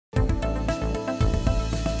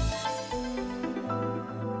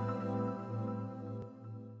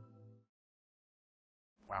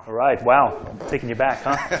All right, wow, I'm taking you back,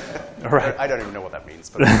 huh? All right. I don't even know what that means.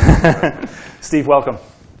 But Steve, welcome.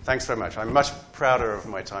 Thanks very much. I'm much prouder of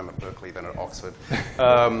my time at Berkeley than at Oxford.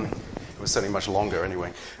 It was certainly much longer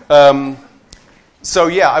anyway. So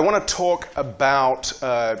yeah, I want to talk about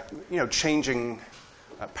changing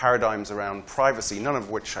paradigms around privacy, none of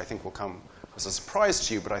which I think will come as a surprise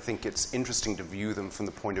to you, but I think it's interesting to view them from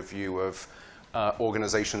the point of view of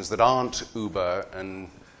organizations that aren't Uber and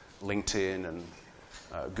LinkedIn and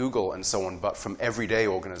Google and so on, but from everyday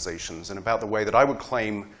organizations, and about the way that I would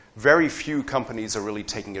claim very few companies are really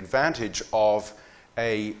taking advantage of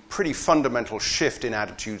a pretty fundamental shift in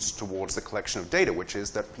attitudes towards the collection of data, which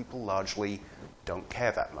is that people largely don't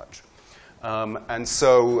care that much. And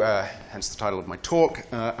so, hence the title of my talk.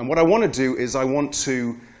 And what I want to do is I want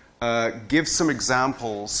to give some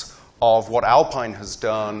examples of what Alpine has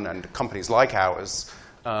done, and companies like ours,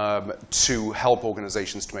 to help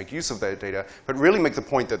organizations to make use of their data, but really make the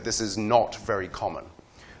point that this is not very common.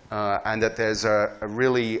 And that there's a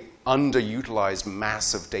really underutilized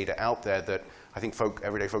mass of data out there that I think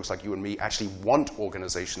everyday folks like you and me actually want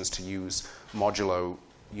organizations to use modulo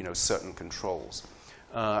certain controls.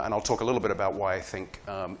 And I'll talk a little bit about why I think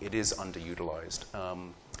it is underutilized.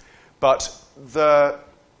 But the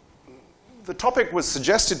topic was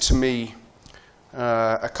suggested to me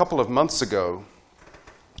a couple of months ago,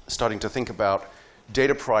 starting to think about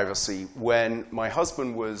data privacy, when my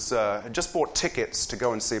husband had just bought tickets to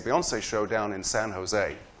go and see a Beyonce show down in San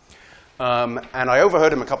Jose. And I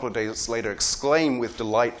overheard him a couple of days later exclaim with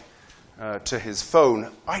delight to his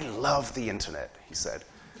phone, "I love the internet," he said.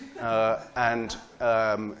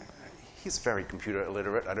 He's very computer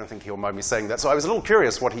illiterate. I don't think he'll mind me saying that. So I was a little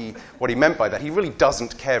curious what he meant by that. He really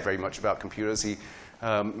doesn't care very much about computers. He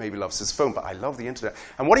maybe loves his phone, but I love the internet.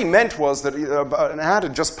 And what he meant was that an ad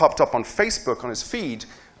had just popped up on Facebook on his feed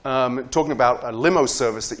talking about a limo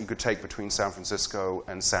service that you could take between San Francisco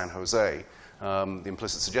and San Jose. The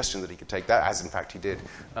implicit suggestion that he could take that, as in fact he did,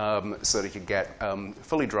 so that he could get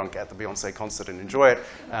fully drunk at the Beyonce concert and enjoy it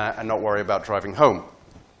and not worry about driving home.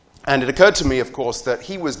 And it occurred to me, of course, that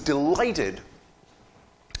he was delighted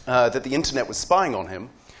that the internet was spying on him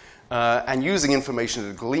and using information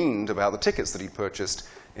it gleaned about the tickets that he purchased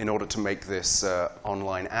in order to make this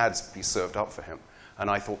online ads be served up for him. And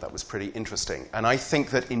I thought that was pretty interesting. And I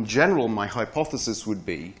think that in general, my hypothesis would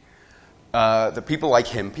be that people like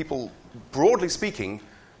him, people broadly speaking,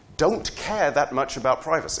 don't care that much about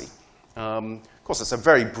privacy. Of course, it's a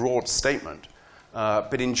very broad statement.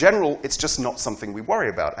 But in general, it's just not something we worry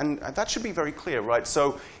about. And that should be very clear, right?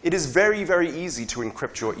 So it is very, very easy to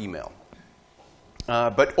encrypt your email.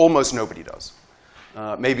 But almost nobody does.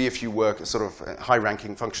 Maybe if you work a sort of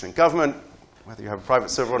high-ranking function in government, whether you have a private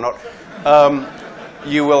server or not,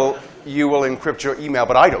 you will encrypt your email,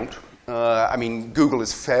 but I don't. I mean, Google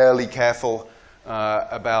is fairly careful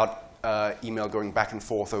about email going back and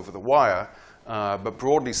forth over the wire. But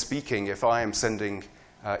broadly speaking, if I am sending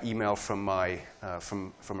email from a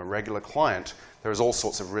regular client, there's all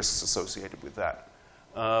sorts of risks associated with that.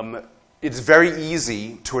 It's very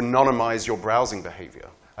easy to anonymize your browsing behavior.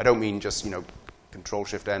 I don't mean just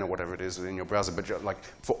Control-Shift-N or whatever it is within your browser, but just, like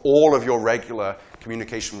for all of your regular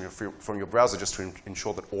communication from your browser, just to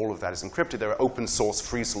ensure that all of that is encrypted. There are open source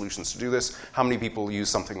free solutions to do this. How many people use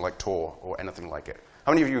something like Tor or anything like it?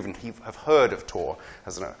 How many of you even have heard of Tor?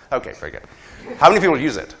 Okay, very good. How many people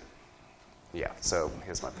use it? Yeah, so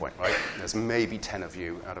here's my point, right? There's maybe 10 of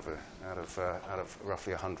you out of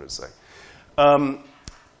roughly 100, say.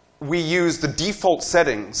 We use the default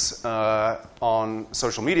settings on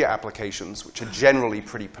social media applications, which are generally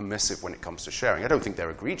pretty permissive when it comes to sharing. I don't think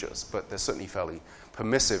they're egregious, but they're certainly fairly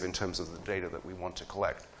permissive in terms of the data that we want to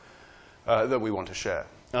collect, that we want to share.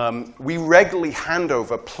 We regularly hand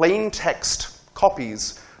over plain text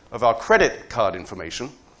copies of our credit card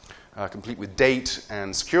information, complete with date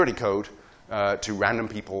and security code, to random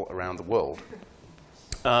people around the world.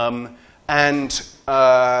 As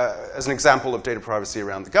an example of data privacy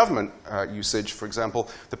around the government usage, for example,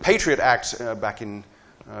 the Patriot Act back in,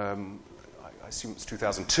 I assume it's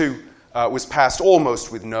 2002, was passed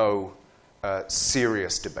almost with no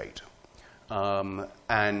serious debate.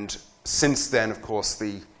 And since then, of course,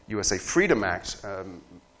 the USA Freedom Act,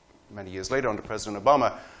 many years later under President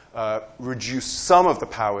Obama, reduced some of the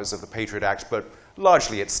powers of the Patriot Act, but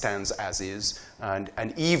largely it stands as is.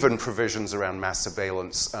 And even provisions around mass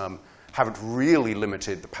surveillance haven't really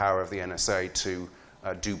limited the power of the NSA to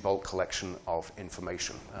do bulk collection of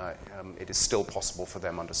information. It is still possible for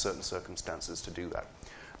them under certain circumstances to do that.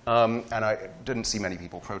 And I didn't see many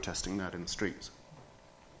people protesting that in the streets.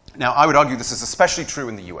 Now, I would argue this is especially true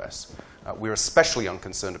in the US. We're especially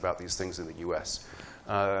unconcerned about these things in the US.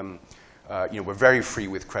 We're very free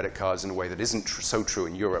with credit cards in a way that isn't so true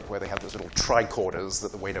in Europe, where they have those little tricorders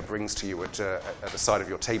that the waiter brings to you at the side of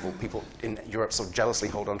your table. People in Europe sort of jealously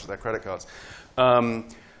hold on to their credit cards.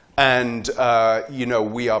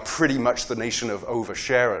 We are pretty much the nation of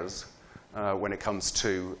oversharers when it comes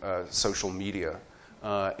to social media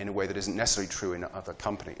in a way that isn't necessarily true in other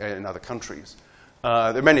countries. There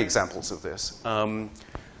are many examples of this. And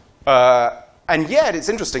yet, it's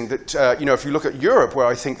interesting that if you look at Europe, where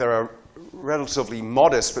I think there are relatively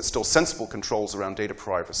modest but still sensible controls around data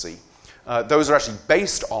privacy, those are actually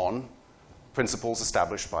based on principles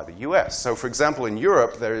established by the US. So, for example, in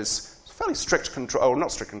Europe, there is fairly strict control, or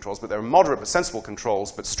not strict controls, but there are moderate but sensible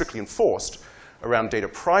controls, but strictly enforced around data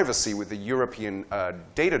privacy with the European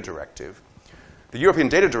Data Directive. The European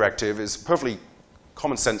Data Directive is a perfectly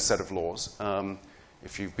common sense set of laws.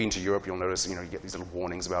 If you've been to Europe, you'll notice you get these little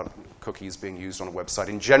warnings about cookies being used on a website.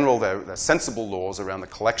 In general, they're sensible laws around the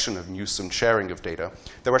collection of use and sharing of data.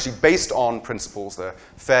 They're actually based on principles, the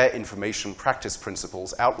fair information practice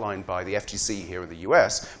principles outlined by the FTC here in the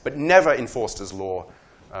US, but never enforced as law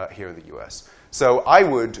here in the US. So I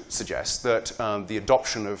would suggest that the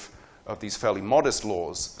adoption of these fairly modest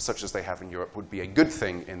laws, such as they have in Europe, would be a good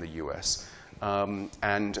thing in the US.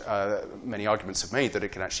 Many arguments have made that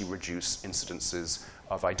it can actually reduce incidences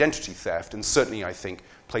of identity theft, and certainly, I think,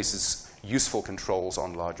 places useful controls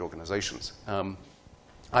on large organizations.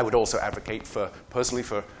 I would also advocate personally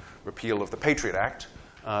for repeal of the Patriot Act,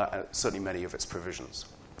 certainly many of its provisions.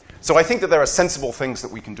 So I think that there are sensible things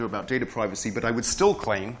that we can do about data privacy, but I would still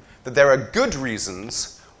claim that there are good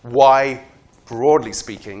reasons why, broadly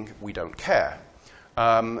speaking, we don't care.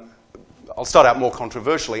 I'll start out more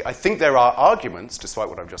controversially. I think there are arguments, despite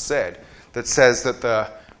what I've just said, that says that the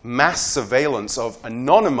mass surveillance of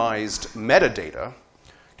anonymized metadata,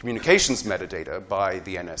 communications metadata by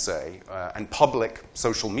the NSA, and public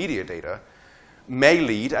social media data may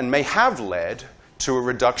lead and may have led to a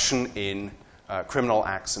reduction in criminal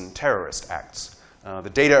acts and terrorist acts. The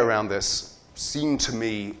data around this seem to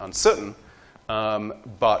me uncertain,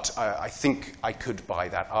 but I think I could buy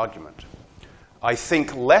that argument. I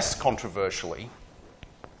think less controversially,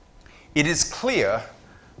 it is clear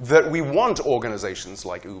that we want organizations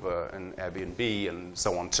like Uber and Airbnb and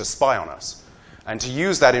so on to spy on us and to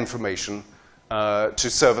use that information to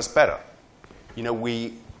serve us better.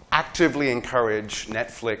 We actively encourage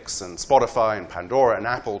Netflix and Spotify and Pandora and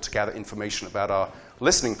Apple to gather information about our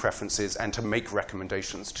listening preferences and to make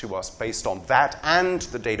recommendations to us based on that and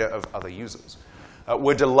the data of other users.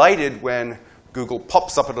 We're delighted when Google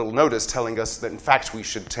pops up a little notice telling us that, in fact, we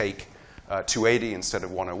should take 280 instead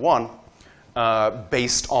of 101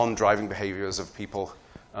 based on driving behaviors of people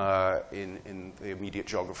in the immediate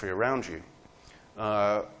geography around you.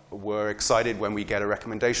 We're excited when we get a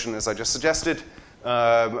recommendation, as I just suggested, in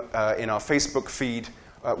our Facebook feed.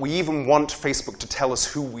 We even want Facebook to tell us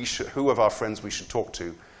who of our friends we should talk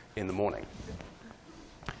to in the morning.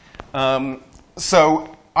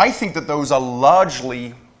 So I think that those are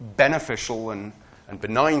largely beneficial and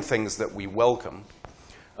benign things that we welcome.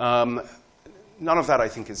 None of that, I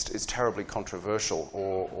think, is terribly controversial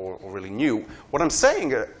or really new. What I'm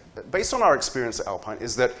saying, based on our experience at Alpine,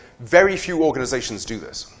 is that very few organizations do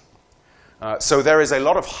this. So there is a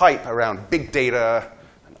lot of hype around big data,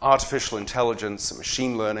 and artificial intelligence, and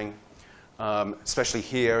machine learning, especially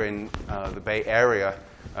here in the Bay Area.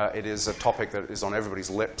 It is a topic that is on everybody's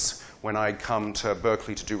lips. When I come to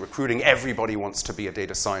Berkeley to do recruiting, everybody wants to be a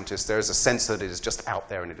data scientist. There is a sense that it is just out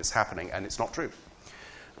there and it is happening, and it's not true.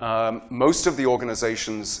 Most of the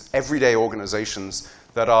organizations, everyday organizations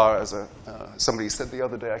that are, as somebody said the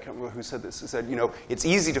other day, I can't remember who said this, who said, it's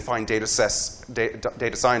easy to find data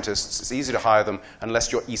scientists, it's easy to hire them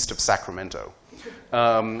unless you're east of Sacramento.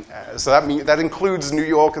 So that includes New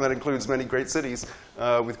York, and that includes many great cities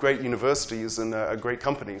with great universities and great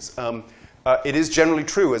companies. It is generally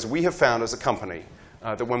true, as we have found as a company,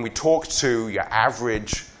 that when we talk to your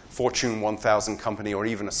average Fortune 1000 company or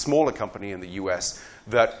even a smaller company in the US,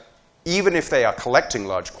 that even if they are collecting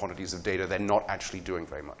large quantities of data, they're not actually doing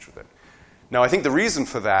very much with it. Now, I think the reason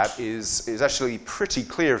for that is actually pretty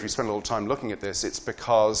clear if you spend a little time looking at this. It's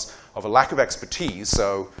because of a lack of expertise.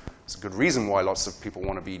 So it's a good reason why lots of people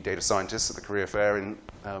want to be data scientists at the career fair in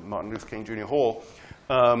Martin Luther King Jr. Hall.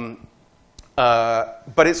 But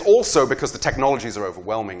it's also because the technologies are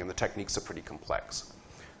overwhelming and the techniques are pretty complex.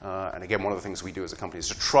 And again, one of the things we do as a company is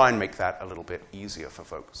to try and make that a little bit easier for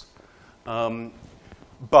folks.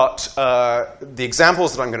 But the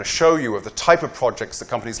examples that I'm going to show you of the type of projects that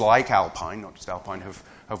companies like Alpine, not just Alpine,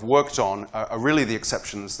 have worked on are really the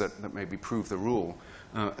exceptions that maybe prove the rule.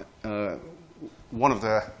 One of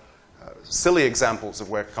the silly examples of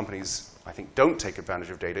where companies, I think, don't take advantage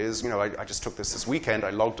of data is, I just took this weekend. I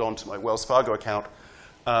logged on to my Wells Fargo account,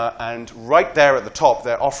 and right there at the top,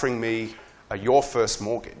 they're offering me your first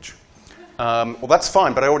mortgage. Well, that's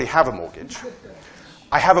fine, but I already have a mortgage.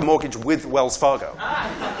 I have a mortgage with Wells Fargo.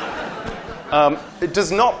 It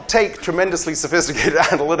does not take tremendously sophisticated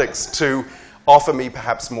analytics to offer me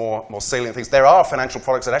perhaps more salient things. There are financial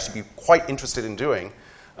products I'd actually be quite interested in doing.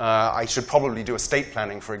 I should probably do estate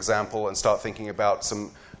planning, for example, and start thinking about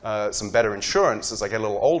some better insurance as I get a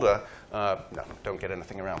little older. No, don't get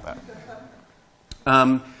anything around that.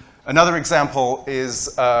 Another example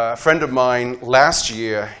is a friend of mine last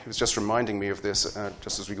year. He was just reminding me of this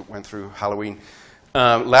just as we went through Halloween.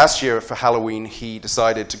 Last year for Halloween, he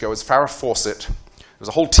decided to go as Farrah Fawcett. There was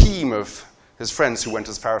a whole team of his friends who went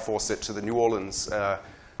as Farrah Fawcett to the New Orleans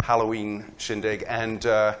Halloween shindig, and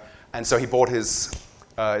so he bought his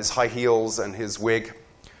high heels and his wig,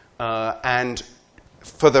 and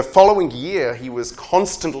for the following year, he was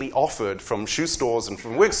constantly offered from shoe stores and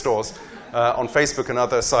from wig stores on Facebook and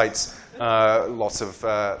other sites lots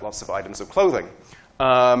of items of clothing.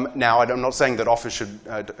 Now, I'm not saying that offers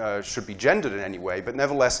should be gendered in any way, but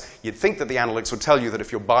nevertheless, you'd think that the analytics would tell you that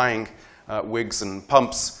if you're buying wigs and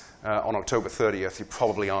pumps on October 30th, you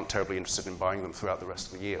probably aren't terribly interested in buying them throughout the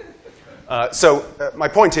rest of the year. So my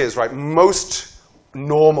point is, right, most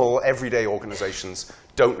normal, everyday organizations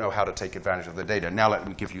don't know how to take advantage of the data. Now let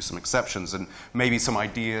me give you some exceptions and maybe some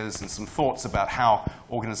ideas and some thoughts about how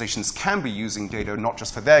organizations can be using data not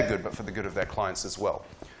just for their good, but for the good of their clients as well.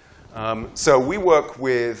 So we work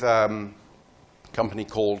with a company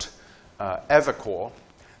called Evercore.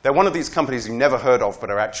 They're one of these companies you've never heard of, but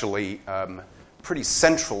are actually pretty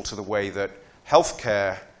central to the way that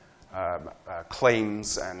healthcare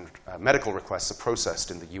claims and medical requests are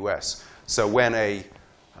processed in the US. So when a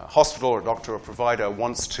hospital or doctor or provider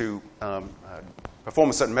wants to perform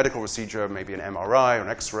a certain medical procedure, maybe an MRI or an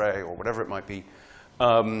X-ray or whatever it might be,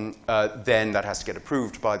 then that has to get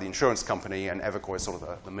approved by the insurance company, and Evercore is sort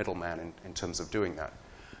of the middleman in terms of doing that.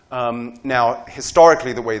 Now,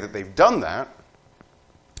 historically, the way that they've done that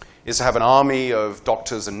is to have an army of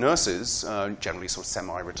doctors and nurses, generally sort of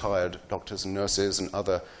semi-retired doctors and nurses and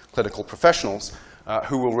other clinical professionals,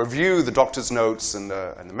 who will review the doctor's notes and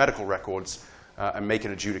the medical records and make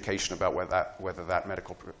an adjudication about whether that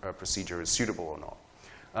medical procedure is suitable or not.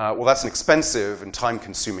 Well, that's an expensive and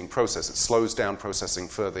time-consuming process. It slows down processing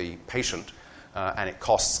for the patient, and it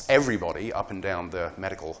costs everybody up and down the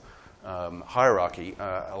medical hierarchy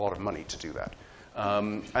a lot of money to do that.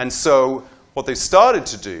 And so what they started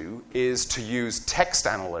to do is to use text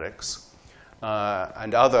analytics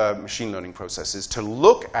and other machine learning processes to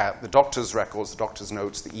look at the doctor's records, the doctor's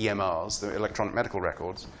notes, the EMRs, the electronic medical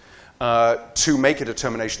records, to make a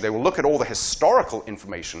determination. They will look at all the historical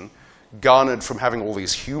information garnered from having all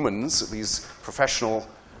these humans, these professional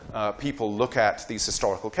people look at these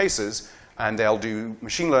historical cases, and they'll do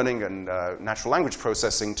machine learning and natural language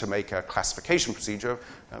processing to make a classification procedure,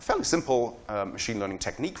 a fairly simple machine learning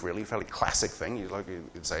technique, really, a fairly classic thing.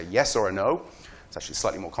 You'd say yes or a no. It's actually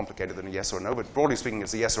slightly more complicated than a yes or a no, but broadly speaking,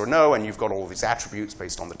 it's a yes or a no, and you've got all of these attributes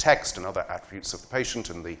based on the text and other attributes of the patient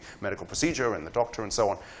and the medical procedure and the doctor and so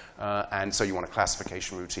on. And so you want a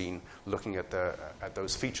classification routine looking at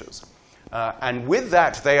those features. And with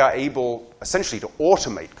that, they are able essentially to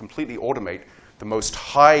completely automate the most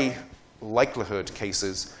high likelihood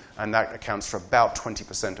cases, and that accounts for about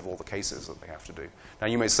 20% of all the cases that they have to do. Now,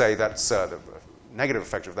 you may say that's the negative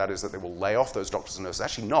effect of that is that they will lay off those doctors and nurses.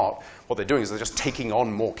 Actually not. What they're doing is they're just taking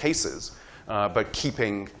on more cases, but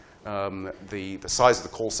keeping the size of the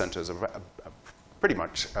call centers pretty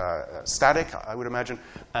much static, I would imagine,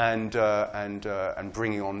 and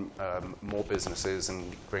bringing on more businesses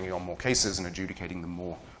and bringing on more cases and adjudicating them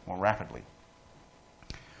more rapidly.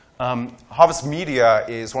 Harvest Media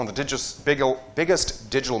is one of the biggest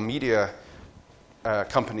digital media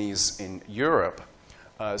companies in Europe.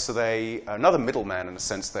 So they, another middleman in a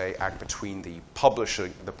sense, they act between the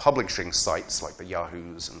publishing sites like the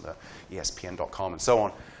Yahoos and the ESPN.com and so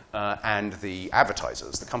on, and the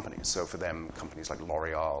advertisers, the companies. So for them, companies like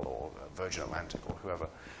L'Oreal or Virgin Atlantic or whoever.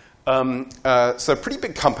 So a pretty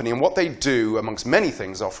big company, and what they do, amongst many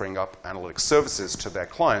things, offering up analytics services to their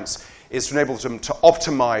clients, is to enable them to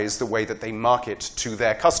optimize the way that they market to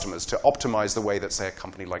their customers, to optimize the way that, say, a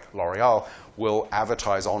company like L'Oreal will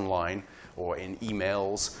advertise online or in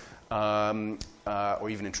emails, or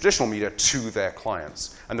even in traditional media to their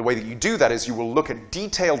clients. And the way that you do that is you will look at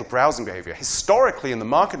detailed browsing behavior. Historically in the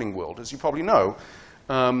marketing world, as you probably know,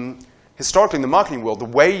 historically in the marketing world, the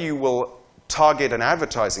way you will target an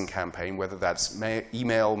advertising campaign, whether that's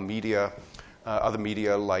email, media, other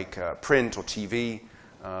media like print or TV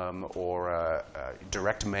or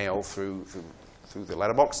direct mail through the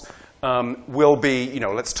letterbox, will be,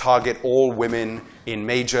 let's target all women in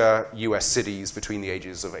major US cities between the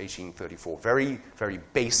ages of 18 and 34. Very, very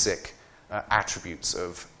basic attributes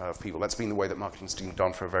of people. That's been the way that marketing's been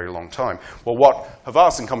done for a very long time. Well, what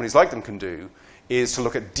Havas and companies like them can do is to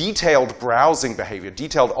look at detailed browsing behavior,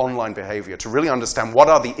 detailed online behavior, to really understand what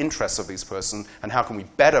are the interests of these persons and how can we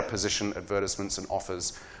better position advertisements and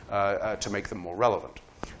offers to make them more relevant.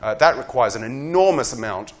 That requires an enormous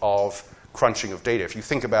amount of crunching of data. If you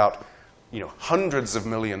think about hundreds of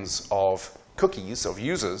millions of cookies of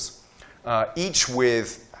users, each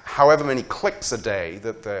with however many clicks a day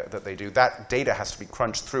that they do, that data has to be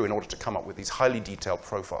crunched through in order to come up with these highly detailed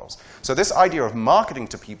profiles. So this idea of marketing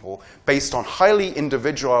to people based on highly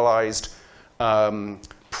individualized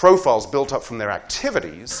profiles built up from their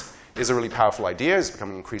activities is a really powerful idea. It's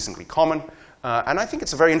becoming increasingly common. And I think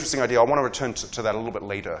it's a very interesting idea. I want to return to that a little bit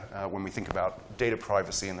later when we think about data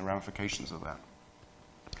privacy and the ramifications of that.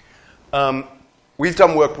 We've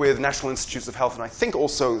done work with National Institutes of Health and I think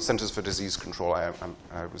also Centers for Disease Control. I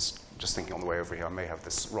was just thinking on the way over here, I may have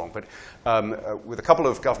this wrong, but with a couple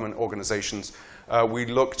of government organizations, we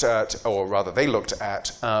looked at, or rather they looked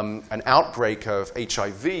at, an outbreak of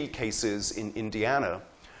HIV cases in Indiana.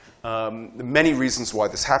 Many reasons why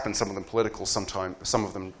this happened, some of them political, some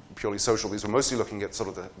of them purely social. These were mostly looking at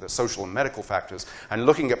sort of the social and medical factors and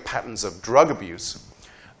looking at patterns of drug abuse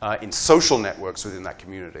in social networks within that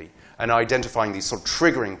community and identifying these sort of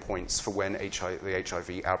triggering points for when the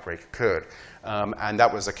HIV outbreak occurred. And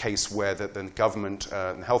that was a case where the government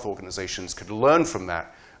and health organizations could learn from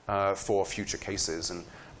that for future cases and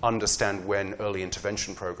understand when early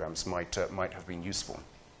intervention programs might have been useful.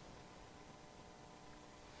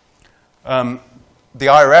 The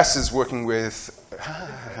IRS is working with,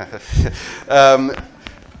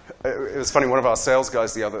 it was funny, one of our sales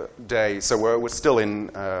guys the other day, so we're still in,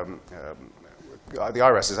 the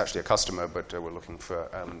IRS is actually a customer, but we're looking for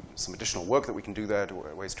some additional work that we can do there,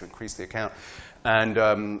 ways to increase the account.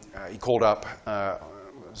 And he called up, I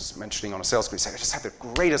was mentioning on a sales call, he said, I just had the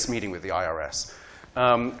greatest meeting with the IRS.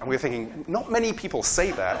 And we were thinking, not many people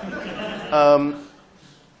say that.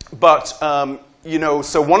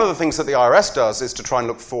 So one of the things that the IRS does is to try and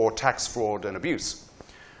look for tax fraud and abuse.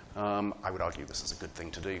 I would argue this is a good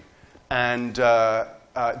thing to do. And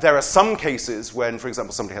there are some cases when, for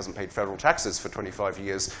example, somebody hasn't paid federal taxes for 25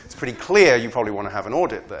 years. It's pretty clear you probably want to have an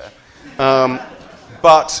audit there.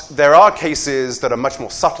 But there are cases that are much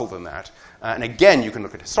more subtle than that. And again, you can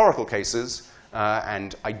look at historical cases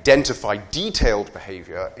and identify detailed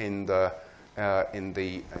behavior in the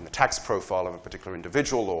tax profile of a particular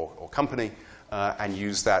individual or company. And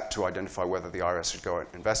use that to identify whether the IRS should go and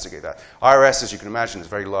investigate that. IRS, as you can imagine, is a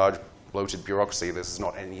very large, bloated bureaucracy. This is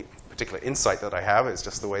not any particular insight that I have. It's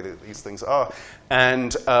just the way that these things are.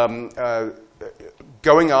 And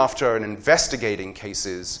going after and investigating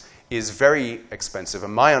cases is very expensive.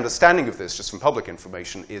 And my understanding of this, just from public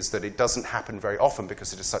information, is that it doesn't happen very often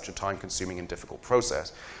because it is such a time-consuming and difficult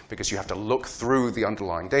process, because you have to look through the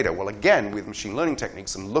underlying data. Well, again, with machine learning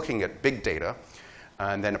techniques and looking at big data,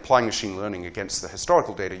 and then applying machine learning against the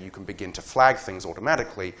historical data, you can begin to flag things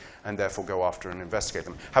automatically and therefore go after and investigate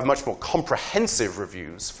them. Have much more comprehensive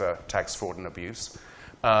reviews for tax fraud and abuse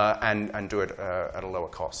and do it at a lower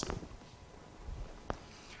cost.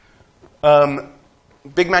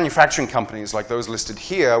 Big manufacturing companies like those listed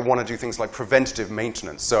here want to do things like preventative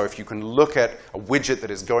maintenance. So if you can look at a widget that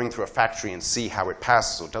is going through a factory and see how it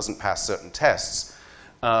passes or doesn't pass certain tests,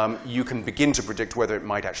 you can begin to predict whether it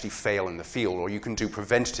might actually fail in the field, or you can do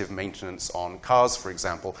preventative maintenance on cars, for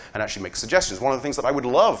example, and actually make suggestions. One of the things that I would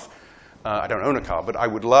love, I don't own a car, but I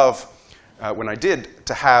would love, when I did,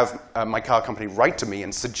 to have my car company write to me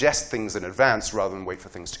and suggest things in advance rather than wait for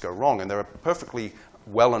things to go wrong. And there are perfectly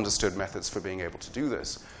well-understood methods for being able to do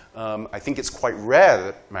this. I think it's quite rare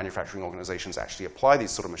that manufacturing organizations actually apply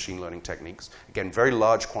these sort of machine learning techniques. Again, very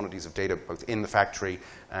large quantities of data both in the factory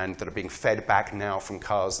and that are being fed back now from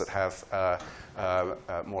cars that have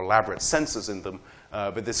more elaborate sensors in them.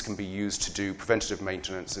 But this can be used to do preventative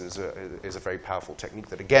maintenance and is a very powerful technique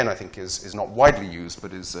that, again, I think is not widely used,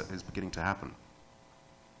 but is beginning to happen.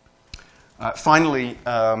 Finally,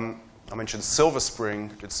 I mentioned Silver Spring,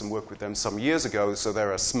 did some work with them some years ago. So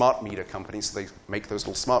they're a smart meter company. So they make those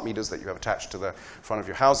little smart meters that you have attached to the front of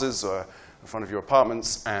your houses or the front of your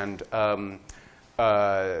apartments. And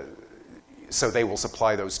so they will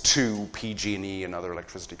supply those to PG&E and other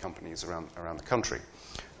electricity companies around the country.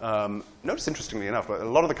 Notice, interestingly enough, a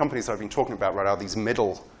lot of the companies that I've been talking about right now are these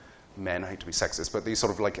middle men, I hate to be sexist, but these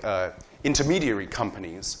sort of like intermediary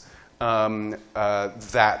companies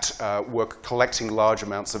that were collecting large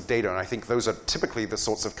amounts of data. And I think those are typically the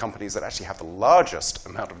sorts of companies that actually have the largest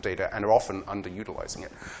amount of data and are often underutilizing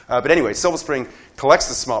it. But anyway, Silver Spring collects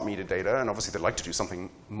the smart meter data, and obviously they'd like to do something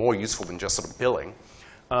more useful than just sort of billing.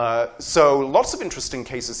 So lots of interesting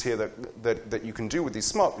cases here that you can do with these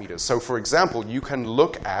smart meters. So for example, you can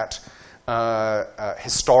look at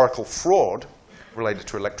historical fraud related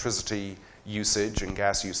to electricity usage and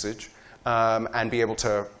gas usage, and be able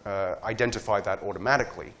to identify that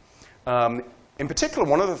automatically. In particular,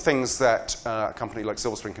 one of the things that a company like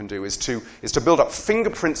Silver Spring can do is to build up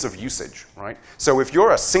fingerprints of usage, right? So if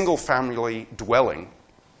you're a single-family dwelling,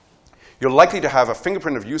 you're likely to have a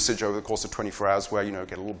fingerprint of usage over the course of 24 hours where,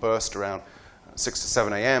 get a little burst around 6 to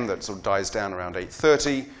 7 a.m. that sort of dies down around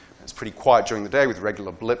 8:30. It's pretty quiet during the day with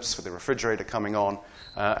regular blips for the refrigerator coming on.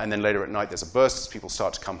 And then later at night, there's a burst as people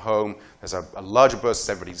start to come home. There's a larger burst as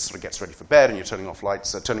everybody sort of gets ready for bed, and you're turning off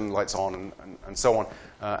lights, turning lights on, and so on.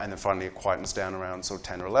 And then finally, it quietens down around sort of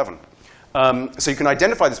 10 or 11. So you can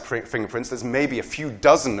identify these fingerprints. There's maybe a few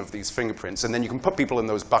dozen of these fingerprints, and then you can put people in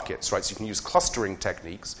those buckets, right? So you can use clustering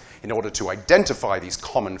techniques in order to identify these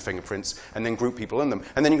common fingerprints and then group people in them.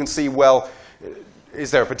 And then you can see, well, is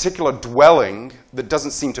there a particular dwelling that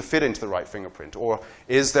doesn't seem to fit into the right fingerprint? Or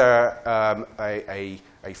is there a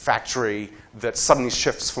factory that suddenly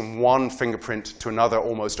shifts from one fingerprint to another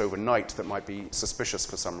almost overnight that might be suspicious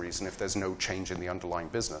for some reason if there's no change in the underlying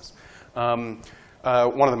business? One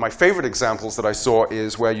of my favorite examples that I saw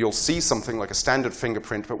is where you'll see something like a standard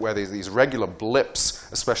fingerprint, but where there's these regular blips,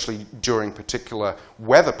 especially during particular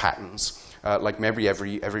weather patterns. Like maybe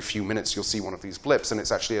every few minutes you'll see one of these blips, and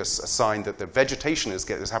it's actually a sign that the vegetation is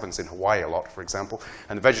this happens in Hawaii a lot, for example,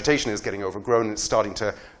 and the vegetation is getting overgrown and it's starting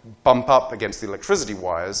to bump up against the electricity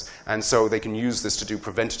wires, and so they can use this to do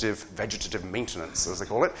preventative vegetative maintenance, as they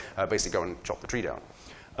call it, basically go and chop the tree down.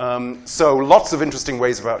 So lots of interesting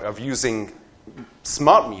ways of using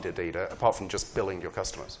smart meter data apart from just billing your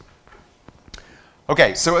customers.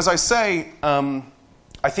 Okay, so as I say,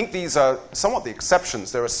 I think these are somewhat the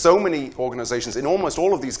exceptions. There are so many organizations. In almost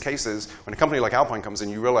all of these cases, when a company like Alpine comes in,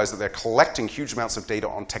 you realize that they're collecting huge amounts of data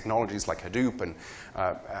on technologies like Hadoop and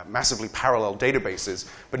massively parallel databases,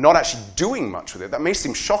 but not actually doing much with it. That may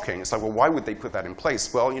seem shocking. It's like, well, why would they put that in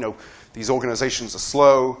place? Well, these organizations are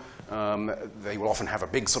slow. They will often have a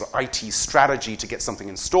big sort of IT strategy to get something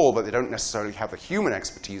installed, but they don't necessarily have the human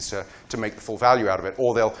expertise to make the full value out of it.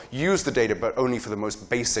 Or they'll use the data, but only for the most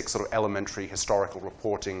basic sort of elementary historical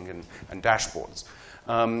reporting and dashboards.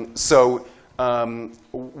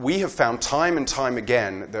 We have found time and time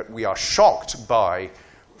again that we are shocked by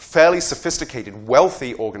fairly sophisticated,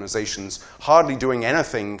 wealthy organizations hardly doing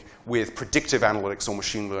anything with predictive analytics or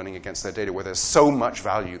machine learning against their data, where there's so much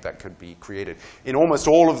value that could be created. In almost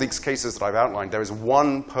all of these cases that I've outlined, there is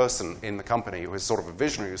one person in the company who is sort of a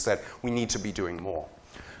visionary who said, we need to be doing more.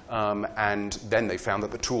 And then they found that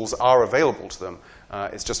the tools are available to them.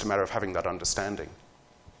 It's just a matter of having that understanding.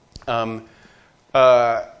 One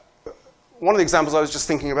of the examples I was just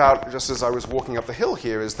thinking about, just as I was walking up the hill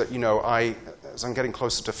here, is that, as I'm getting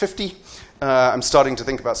closer to 50, I'm starting to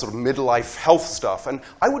think about sort of midlife health stuff. And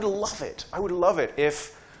I would love it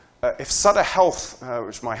if Sutter Health,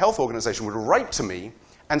 which is my health organization, would write to me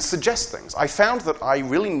and suggest things. I found that I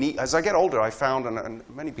really need, as I get older, I found, and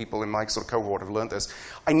many people in my sort of cohort have learned this,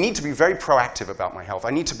 I need to be very proactive about my health.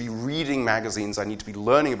 I need to be reading magazines. I need to be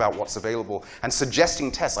learning about what's available and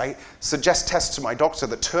suggesting tests. I suggest tests to my doctor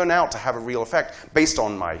that turn out to have a real effect based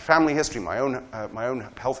on my family history, my own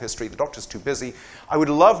health history. The doctor's too busy. I would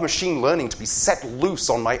love machine learning to be set loose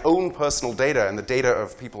on my own personal data and the data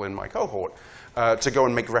of people in my cohort. To go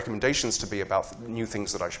and make recommendations to be about new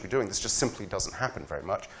things that I should be doing. This just simply doesn't happen very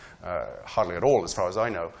much, hardly at all as far as I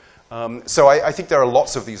know. So I think there are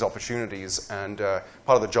lots of these opportunities, and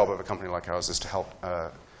part of the job of a company like ours is to help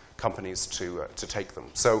companies to take them.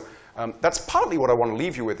 So that's partly what I want to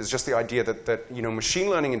leave you with, is just the idea that machine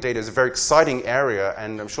learning and data is a very exciting area,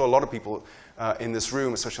 and I'm sure a lot of people in this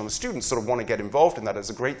room, especially on the students, sort of want to get involved in that.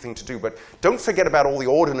 It's a great thing to do. But don't forget about all the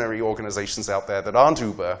ordinary organizations out there that aren't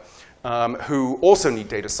Uber, who also need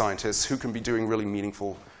data scientists who can be doing really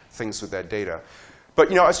meaningful things with their data.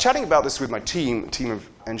 But I was chatting about this with my team, a team of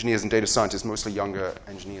engineers and data scientists, mostly younger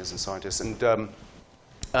engineers and scientists, and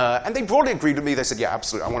they broadly agreed with me. They said, yeah,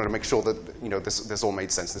 absolutely. I wanted to make sure that this all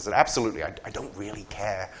made sense. They said, absolutely. I don't really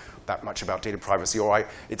care that much about data privacy, or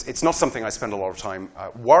it's not something I spend a lot of time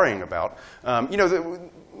worrying about.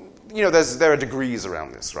 There are degrees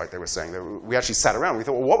around this, right? They were saying. We actually sat around. We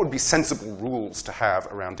thought, well, what would be sensible rules to have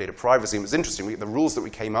around data privacy? And it was interesting. The rules that we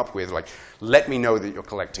came up with, like, let me know that you're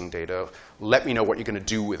collecting data. Let me know what you're going to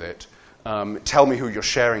do with it. Tell me who you're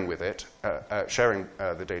sharing with it, sharing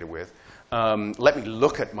the data with. Let me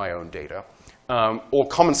look at my own data. Or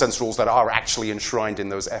common sense rules that are actually enshrined in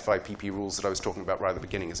those FIPP rules that I was talking about right at the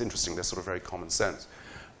beginning. It's interesting. They're sort of very common sense.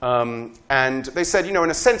 And they said, in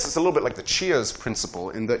a sense, it's a little bit like the Cheers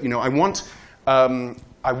principle in that,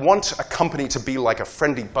 I want a company to be like a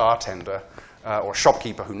friendly bartender or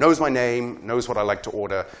shopkeeper who knows my name, knows what I like to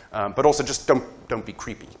order, but also just don't be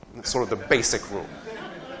creepy. That's sort of the basic rule.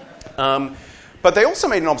 But they also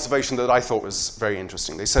made an observation that I thought was very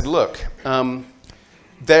interesting. They said, look,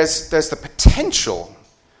 there's the potential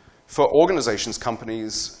for organizations,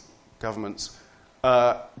 companies, governments,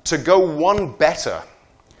 to go one better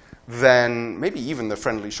than maybe even the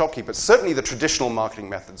friendly shopkeeper, certainly the traditional marketing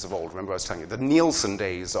methods of old. Remember I was telling you, the Nielsen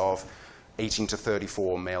days of 18 to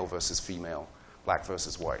 34, male versus female, black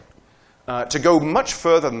versus white. To go much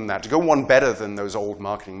further than that, to go one better than those old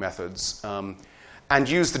marketing methods, and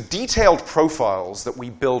use the detailed profiles that we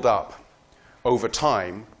build up over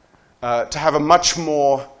time to have a much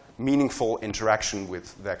more meaningful interaction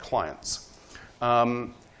with their clients.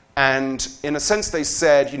 And in a sense, they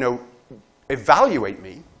said, evaluate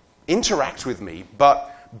me, interact with me,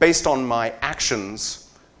 but based on my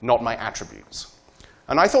actions, not my attributes.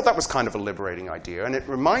 And I thought that was kind of a liberating idea, and it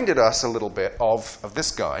reminded us a little bit of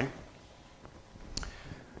this guy.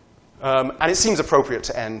 And it seems appropriate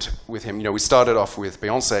to end with him. We started off with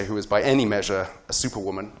Beyoncé, who is by any measure a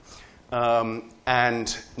superwoman.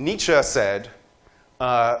 And Nietzsche said,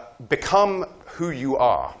 become who you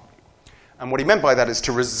are. And what he meant by that is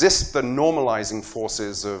to resist the normalizing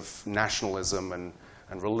forces of nationalism and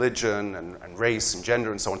religion and race and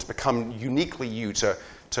gender and so on, to become uniquely you, to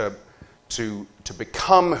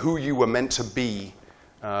become who you were meant to be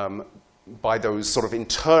by those sort of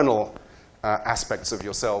internal aspects of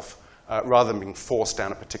yourself, rather than being forced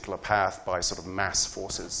down a particular path by sort of mass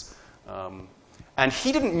forces. And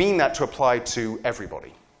he didn't mean that to apply to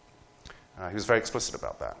everybody. He was very explicit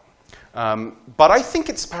about that. But I think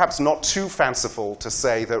it's perhaps not too fanciful to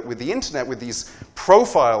say that with the internet, with these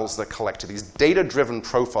profiles that are collected, these data-driven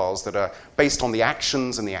profiles that are based on the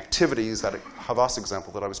actions and the activities, that Havas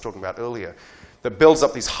example that I was talking about earlier, that builds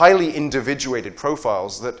up these highly individuated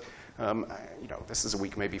profiles that, this is a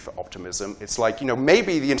week maybe for optimism. It's like,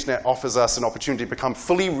 maybe the internet offers us an opportunity to become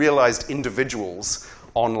fully realized individuals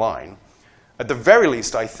online. At the very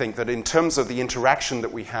least, I think that in terms of the interaction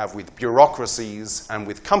that we have with bureaucracies and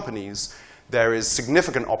with companies, there is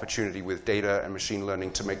significant opportunity with data and machine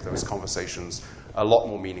learning to make those conversations a lot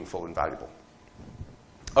more meaningful and valuable.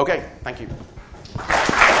 Okay, thank you.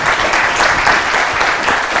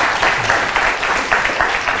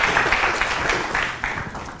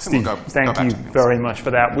 Steve, thank you very much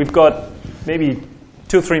for that. We've got maybe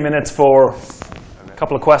 2 or 3 minutes for a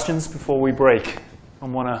couple of questions before we break. I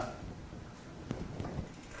want to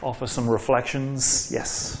offer some reflections.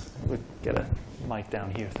 Yes, we'll get a mic down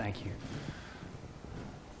here. Thank you.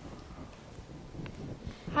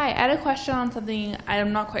 Hi, I had a question on something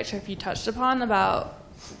I'm not quite sure if you touched upon about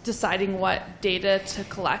deciding what data to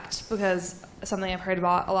collect, because something I've heard a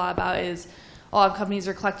lot about is a lot of companies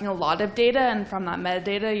are collecting a lot of data, and from that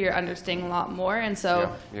metadata, you're understanding a lot more. And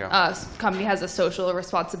so a company has a social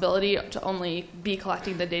responsibility to only be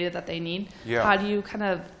collecting the data that they need. Yeah. How do you kind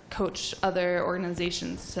of coach other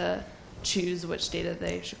organizations to choose which data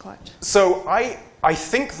they should collect? So I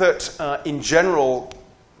think that in general,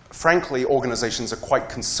 frankly, organizations are quite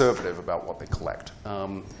conservative about what they collect.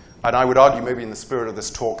 And I would argue maybe in the spirit of this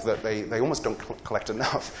talk that they almost don't collect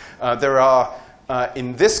enough. There are,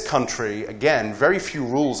 in this country, again, very few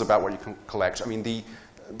rules about what you can collect. I mean,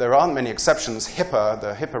 there aren't many exceptions. The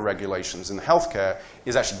HIPAA regulations in healthcare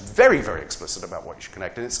is actually very, very explicit about what you should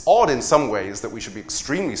collect. And it's odd in some ways that we should be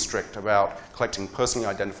extremely strict about collecting personally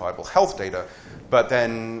identifiable health data, but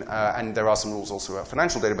then, and there are some rules also about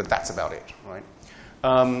financial data, but that's about it, right?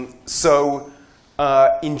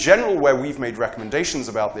 In general, where we've made recommendations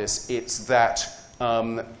about this, it's that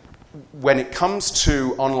when it comes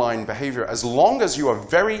to online behavior, as long as you are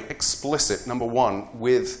very explicit, number one,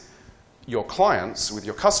 with your clients, with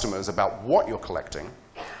your customers about what you're collecting,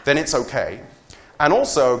 then it's okay. And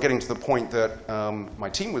also, getting to the point that my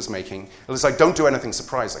team was making, it was like, don't do anything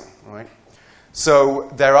surprising, right? So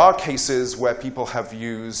there are cases where people have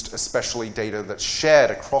used especially data that's shared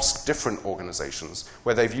across different organizations,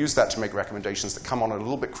 where they've used that to make recommendations that come on a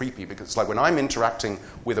little bit creepy, because it's like when I'm interacting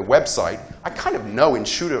with a website, I kind of know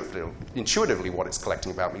intuitively what it's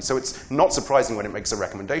collecting about me. So it's not surprising when it makes a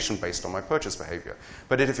recommendation based on my purchase behavior.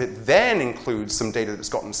 But if it then includes some data that's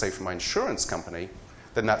gotten, say, from my insurance company,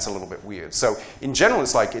 then that's a little bit weird. So in general,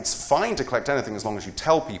 it's like it's fine to collect anything as long as you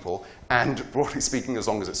tell people, and broadly speaking, as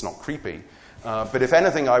long as it's not creepy. But if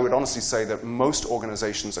anything, I would honestly say that most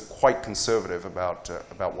organizations are quite conservative about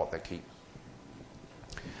what they keep.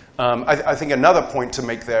 I think another point to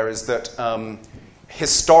make there is that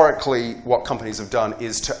historically, what companies have done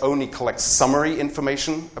is to only collect summary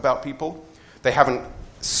information about people. They haven't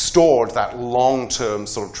stored that long-term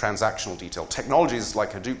sort of transactional detail. Technologies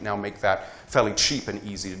like Hadoop now make that fairly cheap and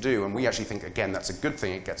easy to do, and we actually think, again, that's a good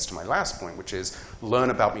thing. It gets to my last point, which is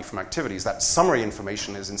learn about me from activities. That summary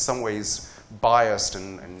information is in some ways biased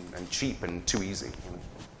and cheap and too easy. You know?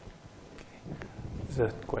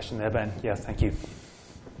 There's a question there, Ben. Yeah, thank you.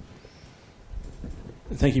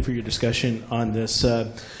 Thank you for your discussion on this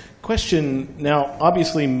question. Now,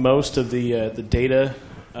 obviously, most of the data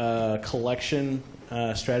collection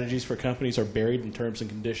strategies for companies are buried in terms and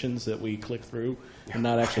conditions that we click through and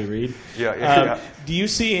not actually read. Yeah. Do you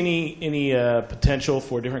see any potential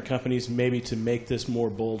for different companies maybe to make this more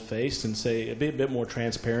bold-faced and say a bit more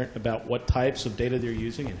transparent about what types of data they're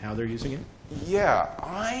using and how they're using it? Yeah,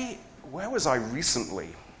 where was I recently?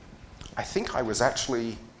 I think I was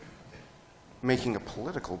actually making a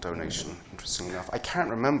political donation, interestingly enough. I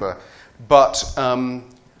can't remember, but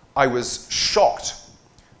I was shocked.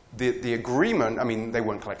 The agreement, I mean, they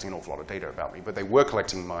weren't collecting an awful lot of data about me, but they were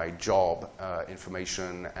collecting my job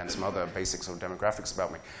information and some other basic sort of demographics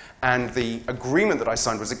about me. And the agreement that I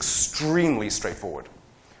signed was extremely straightforward.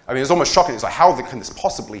 I mean, it was almost shocking. It's like, how can this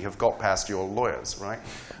possibly have got past your lawyers, right?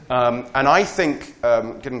 And I think,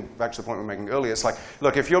 getting back to the point we were making earlier, it's like,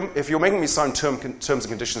 look, if you're making me sign terms and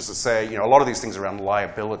conditions that say, you know, a lot of these things around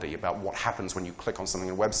liability, about what happens when you click on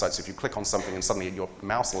something on websites. If you click on something and suddenly your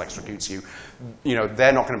mouse electrocutes you, you know,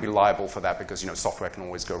 they're not going to be liable for that because, you know, software can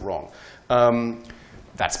always go wrong.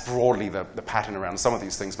 That's broadly the pattern around some of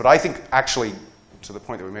these things. But I think, actually, to the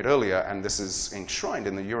point that we made earlier, and this is enshrined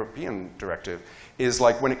in the European directive, is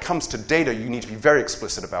like when it comes to data, you need to be very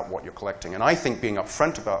explicit about what you're collecting. And I think being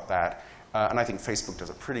upfront about that, and I think Facebook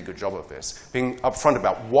does a pretty good job of this, being upfront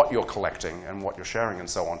about what you're collecting and what you're sharing and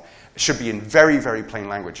so on, should be in very, very plain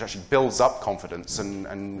language. It actually builds up confidence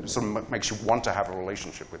and sort of makes you want to have a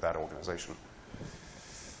relationship with that organization.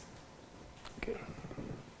 Okay.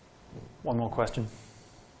 One more question.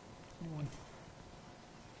 Anyone?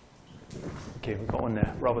 Okay, we've got one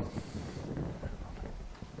there. Robert.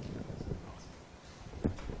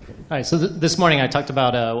 Hi, so this morning I talked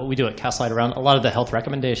about what we do at Castlight around a lot of the health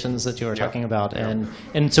recommendations that you were talking about.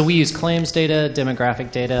 And so we use claims data,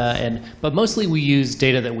 demographic data, but mostly we use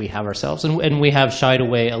data that we have ourselves. And we have shied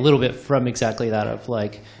away a little bit from exactly that of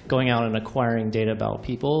like going out and acquiring data about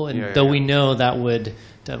people. And though we know that would,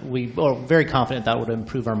 we are very confident that would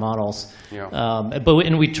improve our models.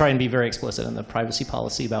 And we try and be very explicit in the privacy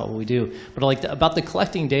policy about what we do. But like about the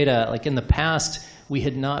collecting data, like in the past, we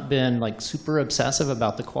had not been like super obsessive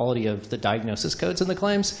about the quality of the diagnosis codes in the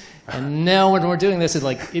claims, and now when we're doing this,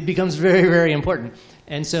 it becomes very, very important.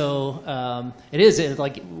 And so it's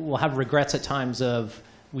like we'll have regrets at times of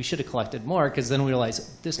we should have collected more, because then we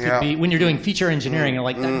realize this could be, when you're doing feature engineering, you're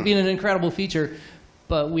like, that could be an incredible feature,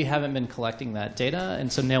 but we haven't been collecting that data, and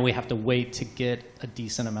so now we have to wait to get a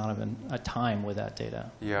decent amount of time with that data.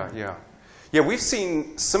 Yeah, we've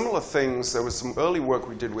seen similar things. There was some early work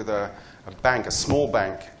we did with a bank, a small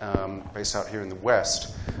bank based out here in the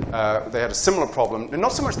West. They had a similar problem. And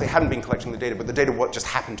not so much they hadn't been collecting the data, but the data just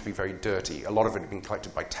happened to be very dirty. A lot of it had been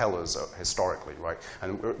collected by tellers historically, right?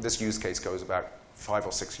 And this use case goes about 5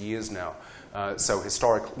 or 6 years now. So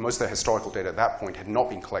most of the historical data at that point had not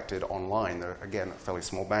been collected online. They're, again, a fairly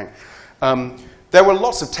small bank. There were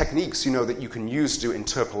lots of techniques, you know, that you can use to do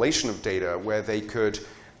interpolation of data where they could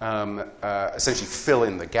essentially fill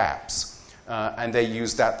in the gaps. And they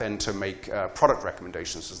used that then to make product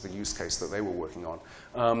recommendations as the use case that they were working on.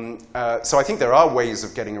 So I think there are ways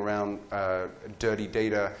of getting around dirty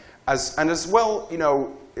data. And as well, you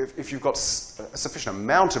know, if you've got a sufficient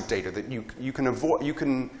amount of data that you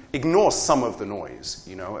can ignore some of the noise,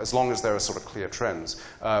 you know, as long as there are sort of clear trends.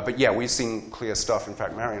 But yeah, we've seen clear stuff. In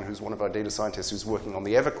fact, Marion, who's one of our data scientists who's working on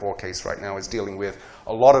the Evercore case right now, is dealing with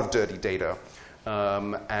a lot of dirty data.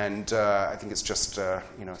 I think it's just,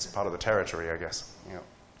 you know, it's part of the territory, I guess. Yeah.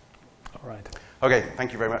 All right. Okay,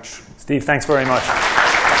 thank you very much. Steve, thanks very much.